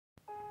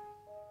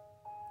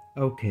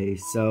Okay,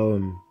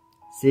 so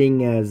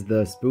seeing as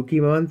the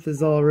spooky month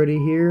is already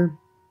here,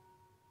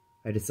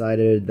 I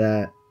decided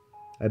that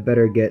I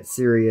better get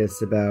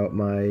serious about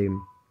my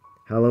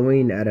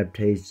Halloween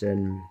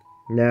adaptation.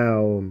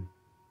 Now,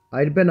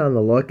 I'd been on the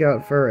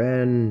lookout for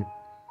an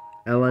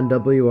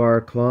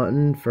LNWR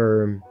Clawton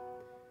for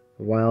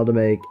a while to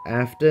make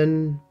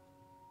Afton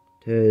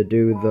to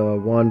do the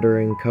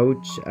Wandering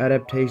Coach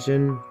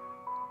adaptation,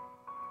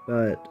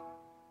 but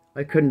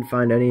I couldn't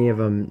find any of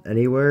them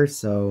anywhere,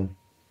 so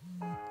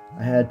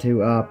I had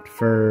to opt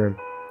for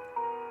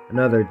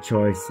another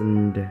choice,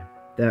 and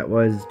that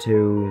was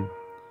to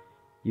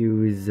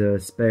use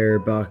spare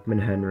Bachman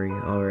Henry.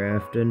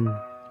 Alright, Afton,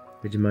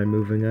 would you mind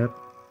moving up?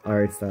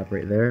 Alright, stop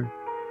right there.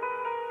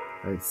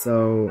 Alright,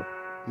 so,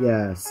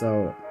 yeah,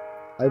 so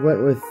I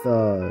went with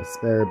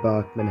spare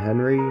Bachman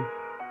Henry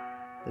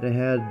that I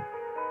had.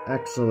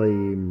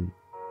 Actually,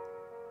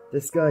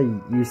 this guy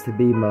used to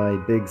be my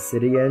big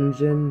city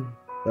engine,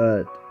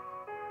 but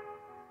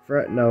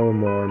fret no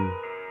more.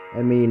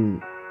 I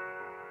mean,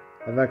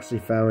 I've actually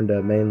found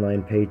a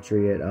mainline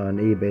Patriot on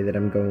eBay that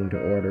I'm going to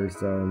order,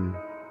 so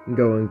I'm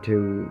going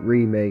to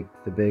remake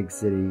the big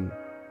city.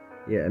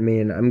 Yeah, I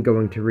mean, I'm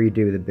going to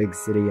redo the big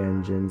city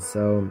engine,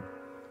 so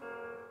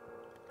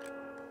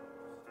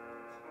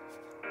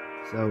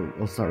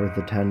we'll start with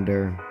the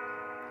tender.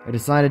 I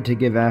decided to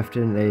give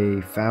Afton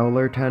a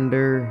Fowler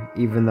tender,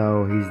 even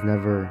though he's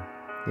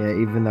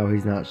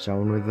not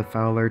shown with the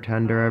Fowler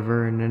tender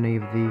ever in any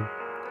of the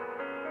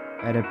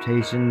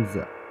adaptations.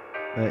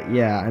 But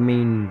yeah, I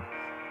mean,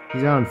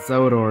 he's on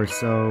Sodor,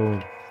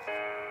 so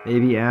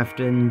maybe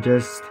Afton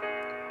just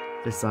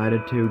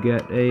decided to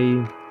get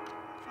a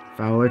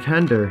Fowler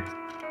tender.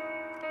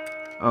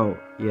 Oh,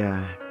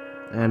 yeah,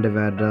 and I've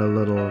added a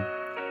little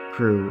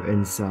crew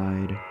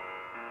inside.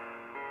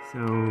 So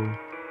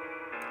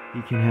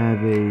you can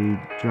have a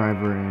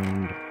driver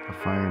and a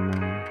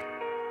fireman.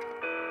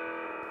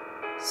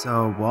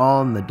 So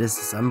while in the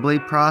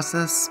disassembly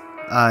process,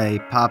 I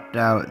popped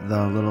out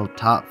the little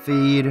top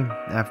feed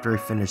after I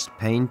finished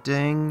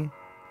painting,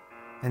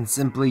 and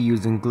simply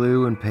using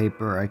glue and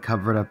paper I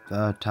covered up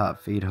the top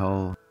feed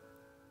hole.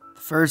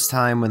 The first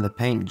time when the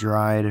paint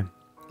dried,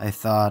 I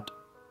thought,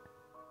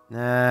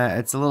 nah,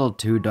 it's a little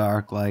too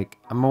dark. Like,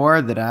 I'm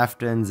aware that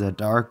Afton's a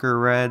darker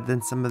red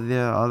than some of the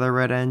other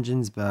red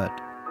engines, but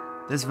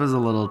this was a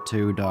little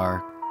too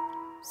dark.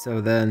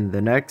 So then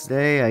the next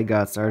day I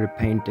got started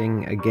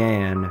painting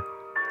again.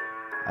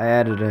 I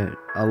added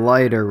a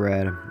lighter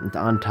red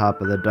on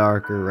top of the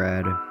darker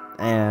red,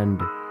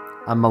 and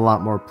I'm a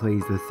lot more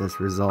pleased with this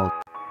result.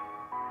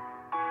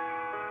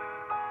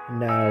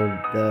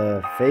 Now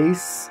the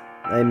face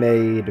I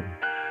made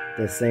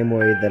the same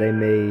way that I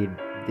made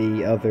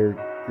the other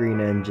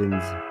green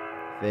engine's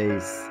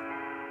face,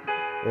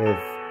 with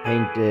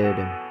painted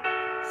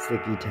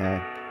sticky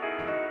tack.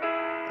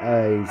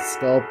 I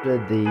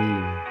sculpted the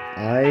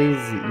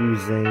eyes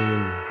using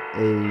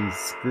a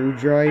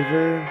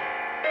screwdriver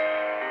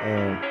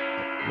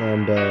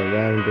and the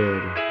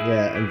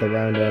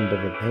round end of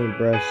a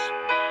paintbrush,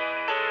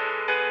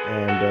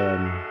 and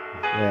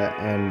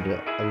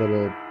a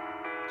little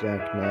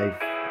jackknife.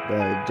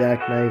 The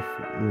jackknife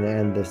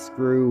and the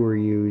screw were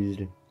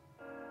used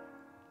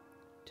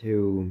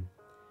to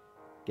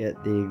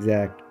get the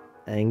exact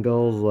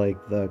angles, like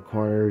the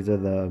corners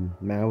of the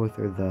mouth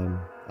or the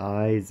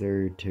eyes,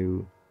 or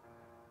to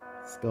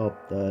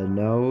sculpt the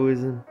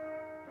nose.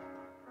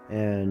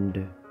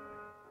 And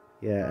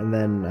yeah, and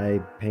then I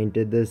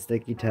painted the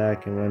sticky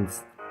tack, and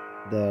once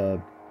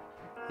the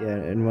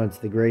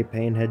gray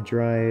paint had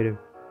dried,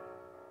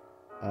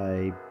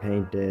 I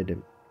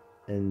painted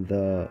in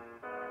the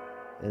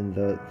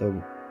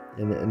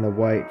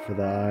white for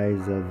the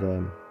eyes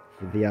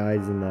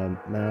and the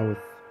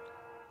mouth.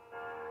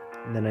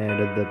 And then I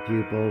added the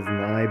pupils and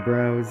the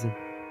eyebrows.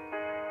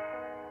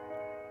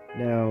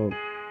 Now,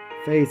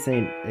 face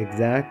ain't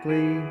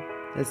exactly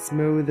as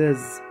smooth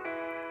as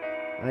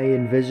I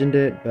envisioned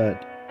it,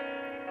 but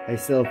I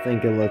still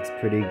think it looks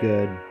pretty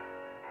good.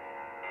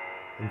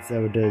 And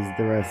so does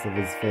the rest of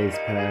his face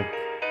pack.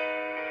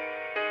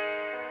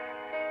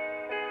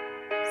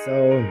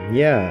 So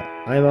yeah,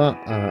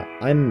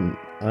 I'm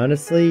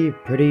honestly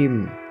pretty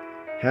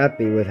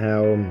happy with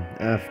how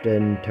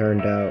Afton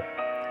turned out.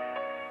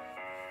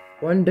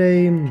 One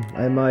day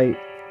I might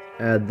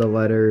add the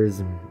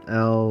letters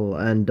L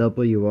and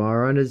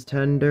WR on his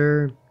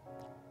tender,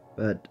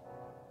 but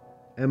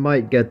I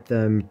might get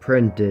them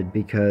printed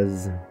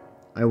because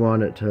I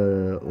want it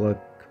to look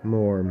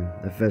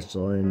more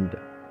official, and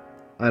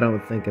I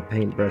don't think a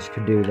paintbrush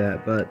could do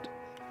that. But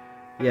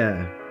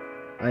yeah,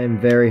 I am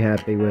very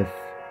happy with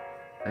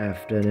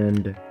Afton,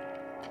 and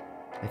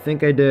I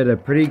think I did a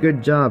pretty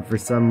good job for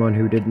someone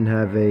who didn't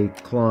have a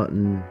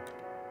Clawton.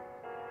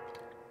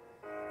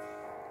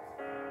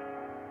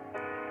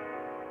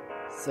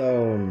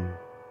 So,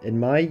 in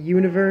my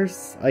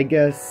universe, I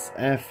guess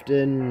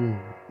Afton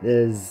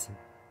is,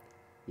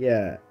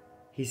 yeah,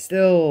 he's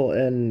still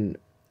an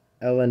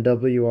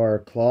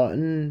LNWR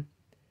Clawton,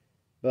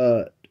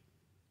 but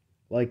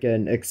like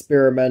an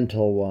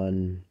experimental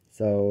one.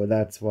 So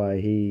that's why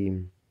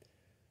he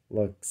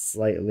looks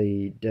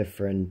slightly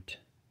different